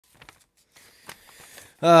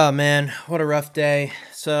Oh man, what a rough day.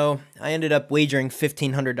 So I ended up wagering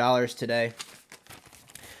 $1,500 today.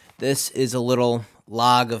 This is a little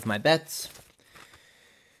log of my bets.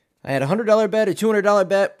 I had a $100 bet, a $200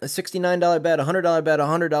 bet, a $69 bet, a $100 bet, a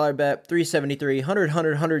 $100 bet, $373, 100,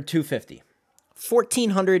 100, $250.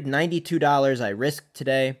 $1,492 I risked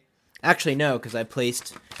today. Actually, no, because I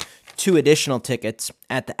placed 2 additional tickets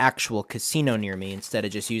at the actual casino near me instead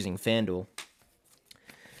of just using FanDuel.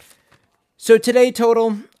 So today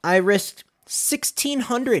total, I risked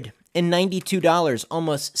 $1,692,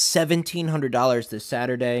 almost $1,700 this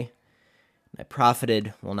Saturday. I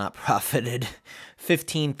profited, well not profited,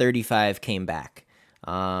 $1,535 came back.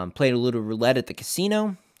 Played a little roulette at the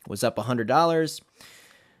casino, was up $100.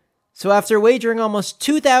 So after wagering almost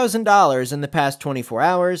 $2,000 in the past 24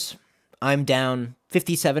 hours, I'm down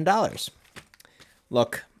 $57.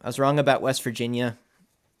 Look, I was wrong about West Virginia.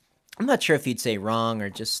 I'm not sure if you'd say wrong or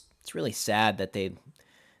just, it's really sad that they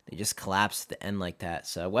just collapsed at the end like that.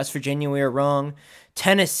 So West Virginia, we were wrong.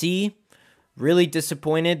 Tennessee, really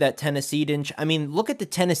disappointed that Tennessee didn't. I mean, look at the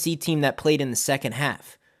Tennessee team that played in the second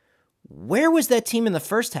half. Where was that team in the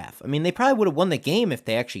first half? I mean, they probably would have won the game if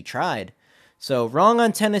they actually tried. So wrong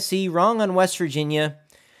on Tennessee, wrong on West Virginia.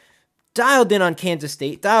 Dialed in on Kansas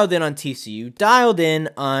State, dialed in on TCU, dialed in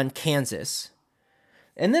on Kansas.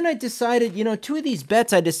 And then I decided, 2 of these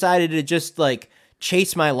bets, I decided to just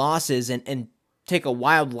chase my losses and take a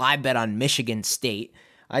wild live bet on Michigan State.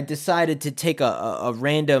 I decided to take a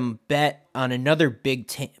random bet on another Big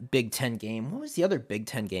Ten game. What was the other Big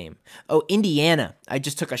Ten game? Oh, Indiana. I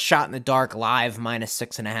just took a shot in the dark live minus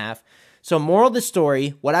 6.5. So moral of the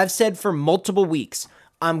story, what I've said for multiple weeks,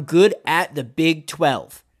 I'm good at the Big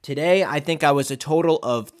 12. Today, I think I was a total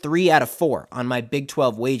of 3 out of 4 on my Big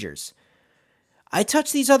 12 wagers. I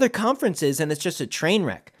touch these other conferences and it's just a train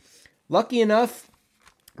wreck. Lucky enough,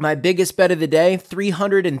 my biggest bet of the day,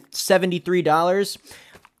 $373.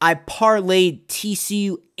 I parlayed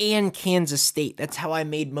TCU and Kansas State. That's how I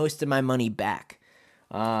made most of my money back.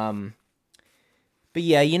 But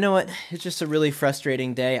yeah, you know what? It's just a really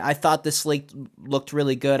frustrating day. I thought this slate looked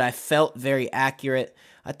really good. I felt very accurate.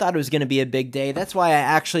 I thought it was going to be a big day. That's why I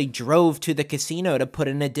actually drove to the casino to put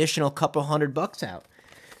an additional couple $100 out.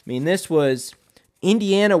 I mean, this was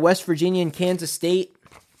Indiana, West Virginia, and Kansas State.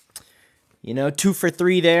 2 for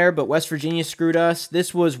 3 there, but West Virginia screwed us.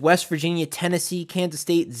 This was West Virginia, Tennessee, Kansas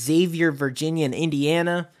State, Xavier, Virginia, and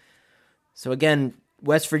Indiana. So again,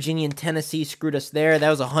 West Virginia and Tennessee screwed us there.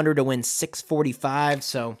 That was 100 to win 645.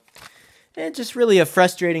 So just really a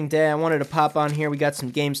frustrating day. I wanted to pop on here. We got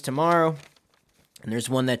some games tomorrow. And there's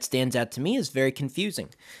one that stands out to me as very confusing.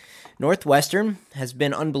 Northwestern has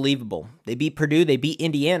been unbelievable. They beat Purdue. They beat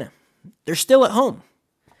Indiana. They're still at home.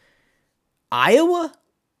 Iowa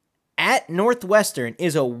at Northwestern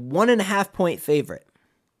is a 1.5-point favorite.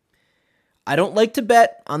 I don't like to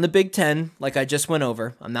bet on the Big Ten like I just went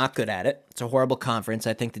over. I'm not good at it. It's a horrible conference.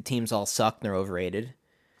 I think the teams all suck and they're overrated.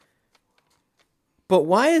 But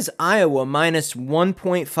why is Iowa minus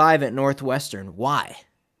 1.5 at Northwestern? Why?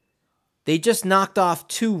 They just knocked off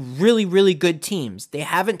 2 really, really good teams. They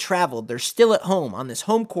haven't traveled. They're still at home on this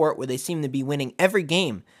home court where they seem to be winning every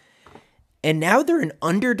game. And now they're an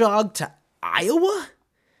underdog to Iowa?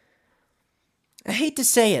 I hate to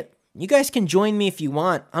say it. You guys can join me if you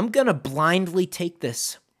want. I'm going to blindly take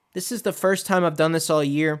this. This is the first time I've done this all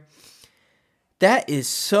year. That is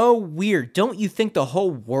so weird. Don't you think the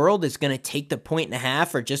whole world is going to take the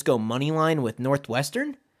 1.5 or just go money line with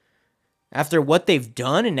Northwestern? After what they've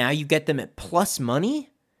done and now you get them at plus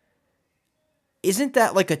money? Isn't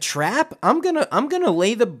that like a trap? I'm gonna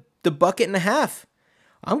lay the 1.5.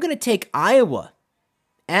 I'm going to take Iowa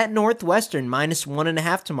at Northwestern minus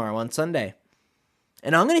 1.5 tomorrow on Sunday.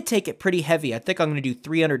 And I'm going to take it pretty heavy. I think I'm going to do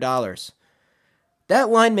 $300. That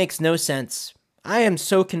line makes no sense. I am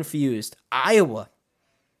so confused. Iowa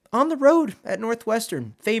on the road at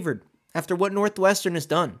Northwestern, favored after what Northwestern has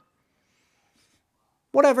done.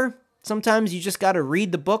 Whatever. Sometimes you just got to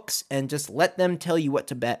read the books and just let them tell you what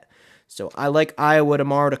to bet. So I like Iowa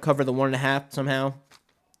tomorrow to cover the 1.5 somehow.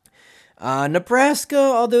 Nebraska,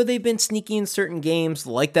 although they've been sneaky in certain games,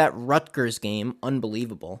 like that Rutgers game,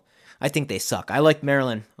 unbelievable. I think they suck. I like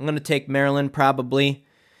Maryland. I'm going to take Maryland probably.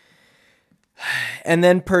 And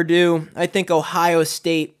then Purdue. I think Ohio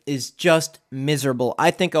State is just miserable. I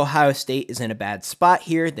think Ohio State is in a bad spot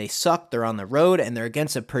here. They suck. They're on the road, and they're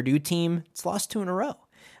against a Purdue team. It's lost 2 in a row.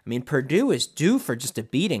 I mean, Purdue is due for just a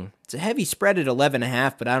beating. It's a heavy spread at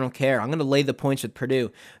 11.5, but I don't care. I'm going to lay the points with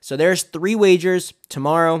Purdue. So there's 3 wagers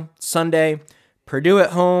tomorrow, Sunday. Purdue at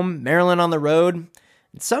home, Maryland on the road,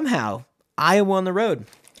 and somehow Iowa on the road.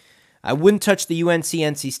 I wouldn't touch the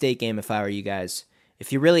UNC-NC State game if I were you guys.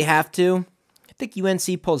 if you really have to, I think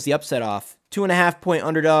UNC pulls the upset off. 2.5-point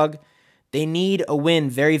underdog. They need a win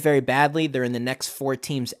very, very badly. They're in the next 4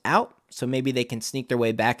 teams out, so maybe they can sneak their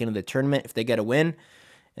way back into the tournament if they get a win.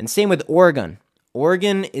 And same with Oregon.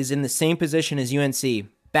 Oregon is in the same position as UNC.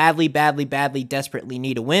 Badly, badly, badly, desperately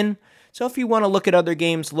need a win. So if you want to look at other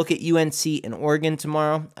games, look at UNC and Oregon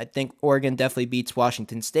tomorrow. I think Oregon definitely beats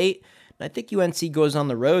Washington State. And I think UNC goes on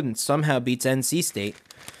the road and somehow beats NC State.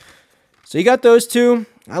 So you got those two.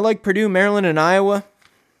 I like Purdue, Maryland, and Iowa.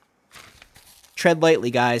 Tread lightly,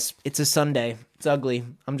 guys. It's a Sunday. It's ugly.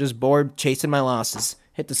 I'm just bored chasing my losses.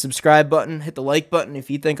 Hit the subscribe button. Hit the like button if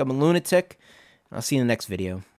you think I'm a lunatic. I'll see you in the next video.